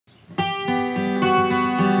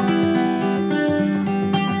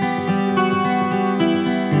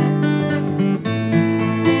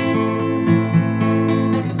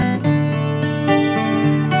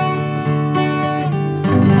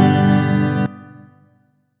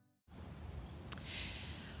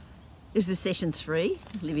This is session 3,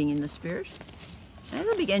 Living in the Spirit. As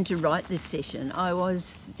I began to write this session, I was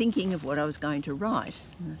thinking of what I was going to write.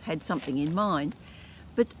 I had something in mind,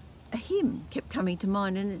 but a hymn kept coming to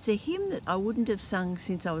mind, and it's a hymn that I wouldn't have sung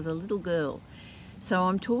since I was a little girl. So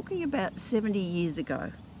I'm talking about 70 years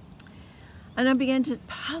ago. And I began to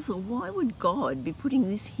puzzle, why would God be putting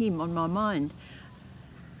this hymn on my mind?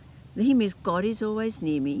 The hymn is, God is always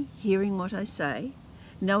near me, hearing what I say,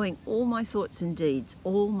 knowing all my thoughts and deeds,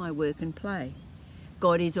 all my work and play.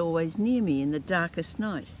 God is always near me in the darkest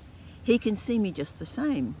night. He can see me just the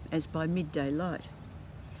same as by midday light.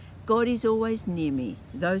 God is always near me,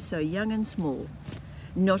 though so young and small.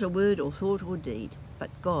 Not a word or thought or deed,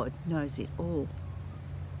 but God knows it all.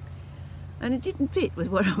 And it didn't fit with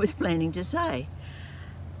what I was planning to say.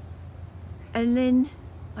 And then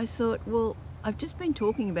I thought, well, I've just been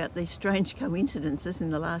talking about these strange coincidences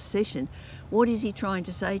in the last session. What is he trying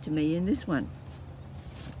to say to me in this one?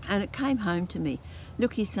 And it came home to me.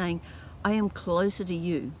 Look, he's saying, I am closer to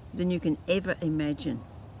you than you can ever imagine.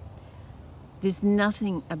 There's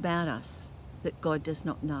nothing about us that God does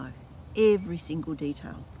not know, every single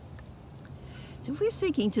detail. So if we're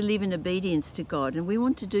seeking to live in obedience to God and we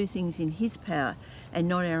want to do things in his power and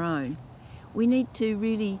not our own, we need to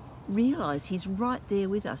really realise he's right there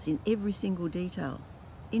with us in every single detail,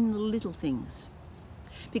 in the little things.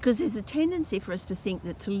 Because there's a tendency for us to think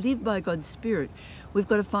that to live by God's Spirit, we've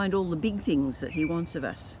got to find all the big things that he wants of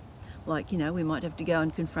us. Like, we might have to go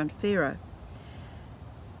and confront Pharaoh.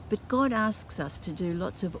 But God asks us to do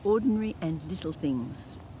lots of ordinary and little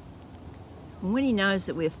things. And when he knows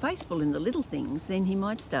that we're faithful in the little things, then he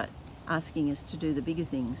might start asking us to do the bigger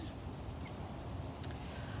things.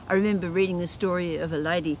 I remember reading the story of a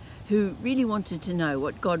lady who really wanted to know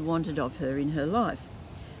what God wanted of her in her life.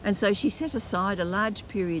 And so she set aside a large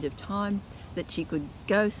period of time that she could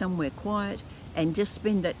go somewhere quiet and just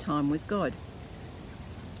spend that time with God.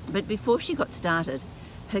 But before she got started,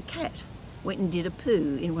 her cat went and did a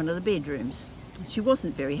poo in one of the bedrooms. She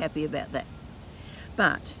wasn't very happy about that.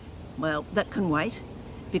 But, well, that can wait,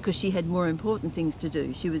 because she had more important things to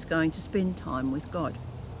do. She was going to spend time with God.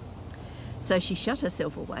 So she shut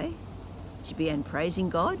herself away, she began praising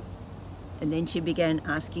God, and then she began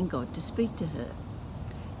asking God to speak to her.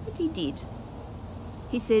 And he did.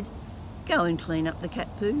 He said, go and clean up the cat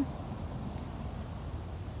poo.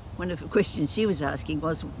 One of the questions she was asking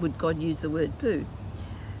was, would God use the word poo?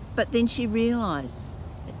 But then she realised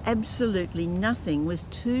that absolutely nothing was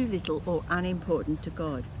too little or unimportant to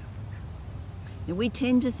God. And we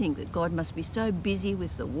tend to think that God must be so busy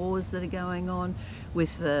with the wars that are going on,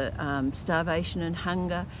 with the starvation and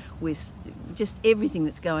hunger, with just everything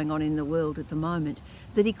that's going on in the world at the moment,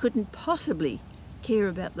 that he couldn't possibly care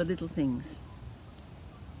about the little things.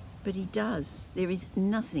 But he does. There is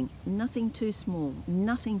nothing too small,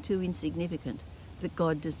 nothing too insignificant that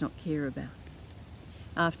God does not care about.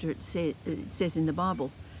 After it says in the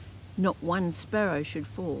Bible, not one sparrow should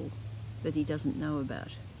fall that he doesn't know about.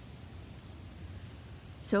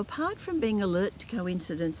 So apart from being alert to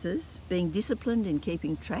coincidences, being disciplined in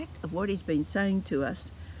keeping track of what he's been saying to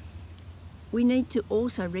us, we need to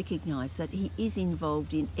also recognise that he is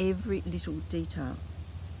involved in every little detail.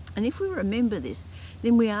 And if we remember this,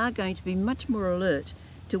 then we are going to be much more alert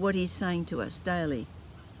to what he's saying to us daily,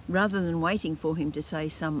 rather than waiting for him to say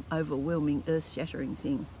some overwhelming, earth-shattering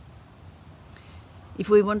thing. If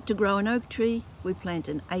we want to grow an oak tree, we plant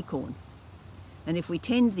an acorn. And if we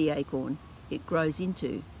tend the acorn, it grows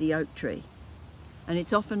into the oak tree. And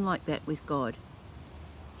it's often like that with God.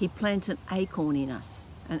 He plants an acorn in us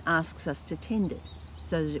and asks us to tend it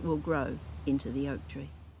so that it will grow into the oak tree.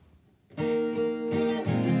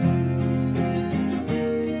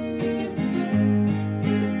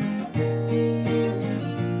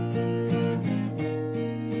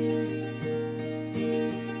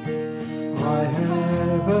 I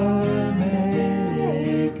have a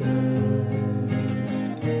maker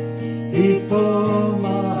before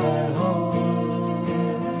my heart,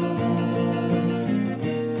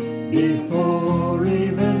 before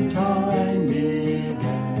even time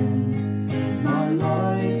began, my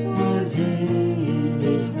life was in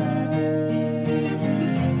his hand.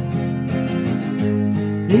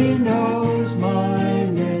 He knows my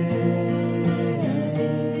name,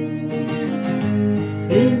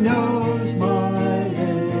 he knows my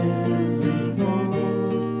every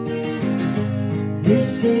thought, he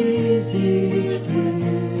sees each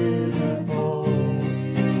tear that falls,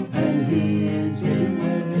 and hears me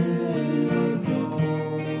when I'm gone.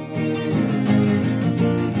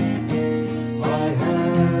 I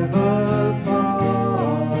have a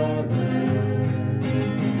Father,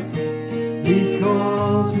 he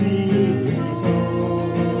calls me